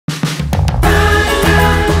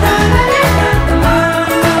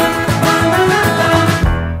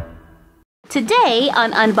Today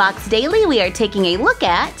on Unbox Daily, we are taking a look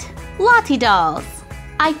at Lottie dolls.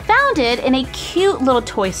 I found it in a cute little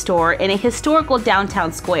toy store in a historical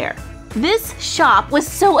downtown square. This shop was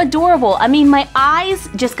so adorable. I mean, my eyes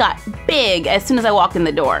just got big as soon as I walked in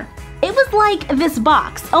the door. It was like this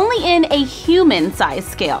box, only in a human size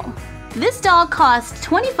scale. This doll cost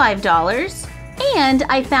 $25, and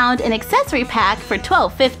I found an accessory pack for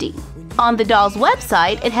 $12.50. On the doll's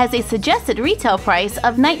website, it has a suggested retail price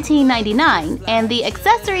of $19.99, and the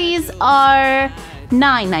accessories are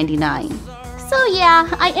 $9.99. So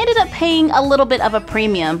yeah, I ended up paying a little bit of a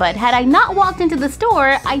premium, but had I not walked into the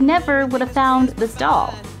store, I never would have found this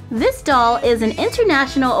doll. This doll is an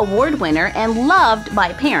international award winner and loved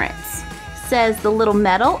by parents. Says the little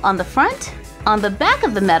medal on the front. On the back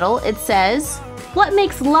of the medal, it says, "What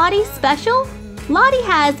makes Lottie special? Lottie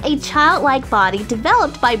has a childlike body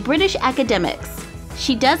developed by British academics.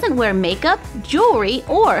 She doesn't wear makeup, jewelry,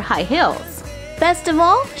 or high heels. Best of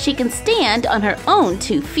all, she can stand on her own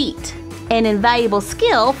 2 feet. An invaluable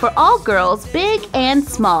skill for all girls big and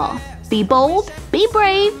small. Be bold, be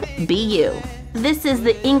brave, be you." This is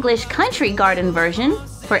the English country garden version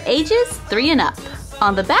for ages 3 and up.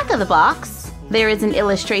 On the back of the box, there is an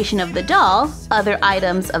illustration of the doll, other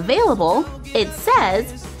items available. It says,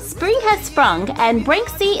 "Spring has sprung and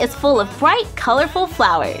Branksea is full of bright, colorful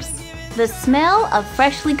flowers. The smell of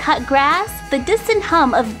freshly cut grass, the distant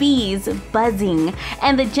hum of bees buzzing,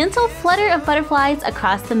 and the gentle flutter of butterflies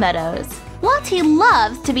across the meadows." Lottie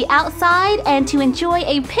loves to be outside and to enjoy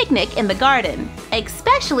a picnic in the garden,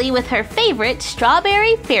 especially with her favorite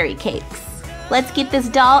strawberry fairy cakes. Let's get this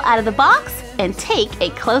doll out of the box and take a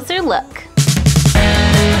closer look.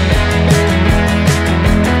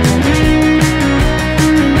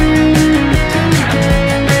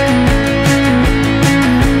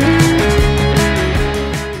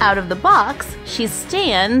 Out of the box, she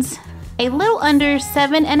stands a little under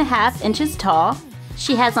 7.5 inches tall.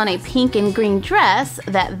 She has on a pink and green dress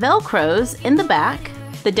that velcros in the back.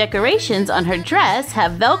 The decorations on her dress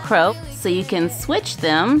have velcro, so you can switch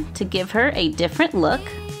them to give her a different look.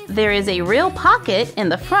 There is a real pocket in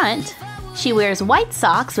the front. She wears white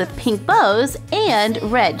socks with pink bows and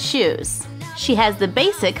red shoes. She has the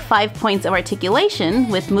basic 5 points of articulation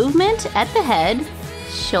with movement at the head,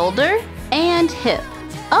 shoulder, and hip.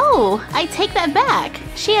 Oh, I take that back.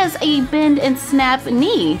 She has a bend and snap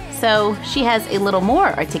knee, so she has a little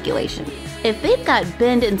more articulation. If they've got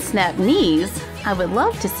bend and snap knees, I would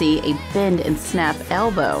love to see a bend and snap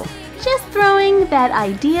elbow. Just throwing that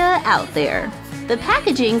idea out there. The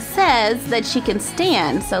packaging says that she can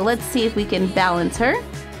stand, so let's see if we can balance her.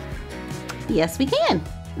 Yes, we can.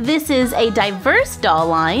 This is a diverse doll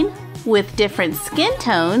line with different skin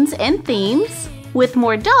tones and themes. With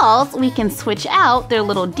more dolls, we can switch out their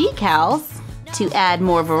little decals to add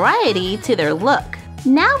more variety to their look.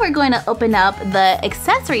 Now we're going to open up the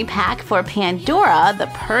accessory pack for Pandora the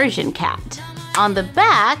Persian cat. On the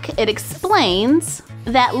back, it explains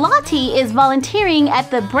that Lottie is volunteering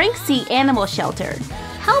at the Branksea Animal Shelter,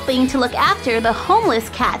 helping to look after the homeless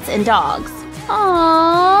cats and dogs.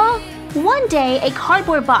 Aww! One day, a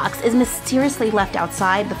cardboard box is mysteriously left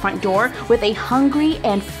outside the front door with a hungry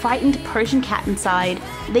and frightened Persian cat inside.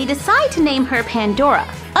 They decide to name her Pandora.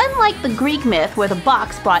 Unlike the Greek myth where the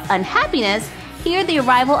box brought unhappiness, here the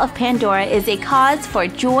arrival of Pandora is a cause for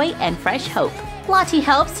joy and fresh hope. Lottie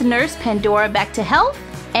helps to nurse Pandora back to health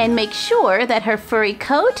and make sure that her furry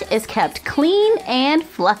coat is kept clean and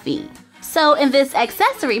fluffy. So in this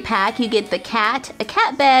accessory pack, you get the cat, a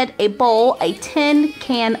cat bed, a bowl, a tin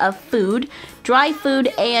can of food, dry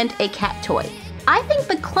food, and a cat toy. I think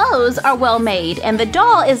the clothes are well made, and the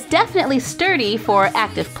doll is definitely sturdy for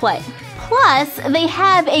active play. Plus, they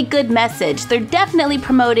have a good message. They're definitely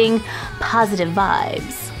promoting positive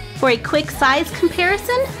vibes. For a quick size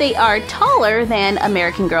comparison, they are taller than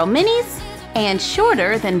American Girl minis and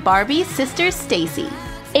shorter than Barbie's sister Stacy.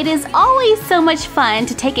 It is always so much fun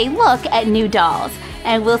to take a look at new dolls,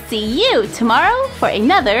 and we'll see you tomorrow for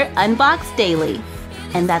another Unbox Daily.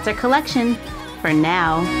 And that's our collection for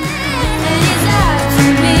now.